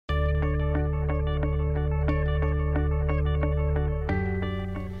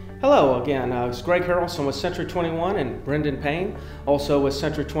Hello again, it's Greg Harrelson with C21 and Brendon Payne, also with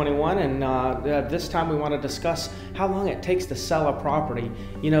C21, and this time we want to discuss how long it takes to sell a property.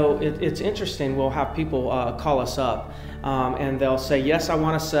 You know, it's interesting. We'll have people call us up and they'll say, yes, I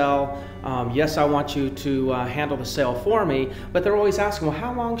want to sell, yes, I want you to handle the sale for me, but they're always asking, well,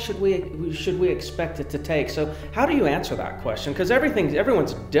 how long should we expect it to take? So how do you answer that question? Because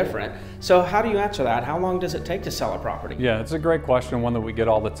everyone's different. So how do you answer that? How long does it take to sell a property? Yeah, it's a great question, one that we get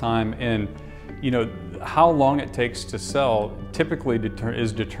all the time. And you know, how long it takes to sell typically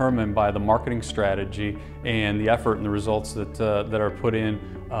is determined by the marketing strategy and the effort and the results that are put in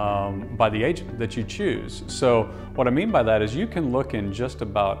by the agent that you choose. So what I mean by that is you can look in just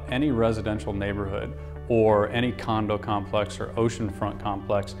about any residential neighborhood or any condo complex or oceanfront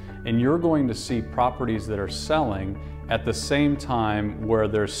complex, and you're going to see properties that are selling at the same time where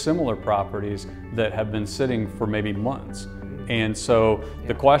there's similar properties that have been sitting for maybe months. And so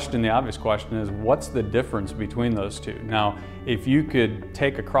the obvious question is, what's the difference between those two? Now, if you could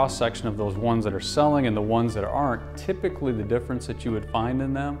take a cross section of those ones that are selling and the ones that aren't, typically the difference that you would find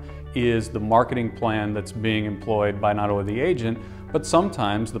in them is the marketing plan that's being employed by not only the agent, but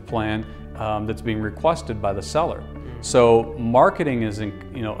sometimes the plan that's being requested by the seller. So marketing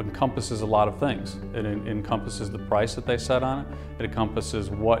encompasses a lot of things. It encompasses the price that they set on it. It encompasses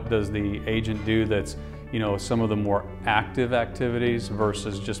what does the agent do that's some of the more active activities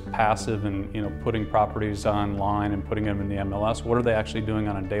versus just passive and putting properties online and putting them in the MLS. What are they actually doing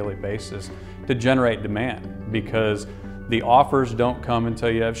on a daily basis to generate demand? Because the offers don't come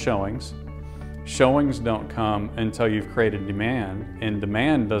until you have showings. Showings don't come until you've created demand, and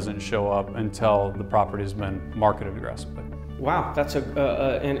demand doesn't show up until the property has been marketed aggressively. Wow, that's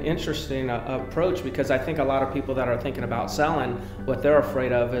an interesting approach, because I think a lot of people that are thinking about selling, what they're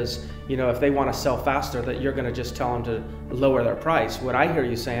afraid of is, if they want to sell faster, that you're going to just tell them to lower their price. What I hear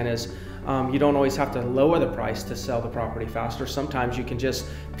you saying is you don't always have to lower the price to sell the property faster. Sometimes you can just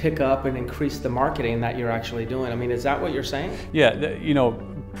pick up and increase the marketing that you're actually doing. I mean, is that what you're saying? Yeah,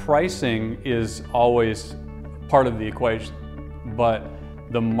 pricing is always part of the equation, but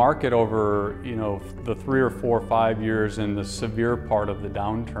the market over the 3 or 4 or 5 years in the severe part of the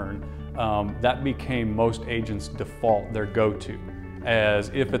downturn, that became most agents' default, their go-to,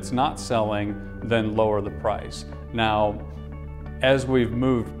 as if it's not selling, then lower the price. Now, as we've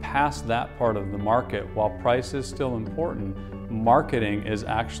moved past that part of the market, while price is still important, marketing is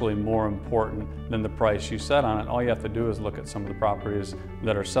actually more important than the price you set on it. All you have to do is look at some of the properties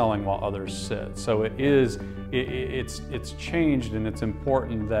that are selling while others sit. So it's changed, and it's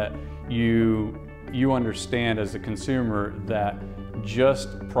important that you understand as a consumer that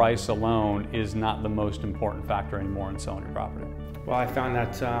just price alone is not the most important factor anymore in selling your property. Well, I found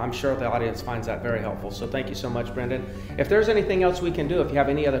that, I'm sure the audience finds that very helpful. So thank you so much, Brendon. If there's anything else we can do, if you have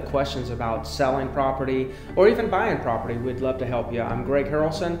any other questions about selling property or even buying property, we'd love to help you. I'm Greg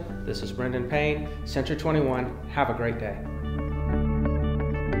Harrelson. This is Brendon Payne, C21. Have a great day.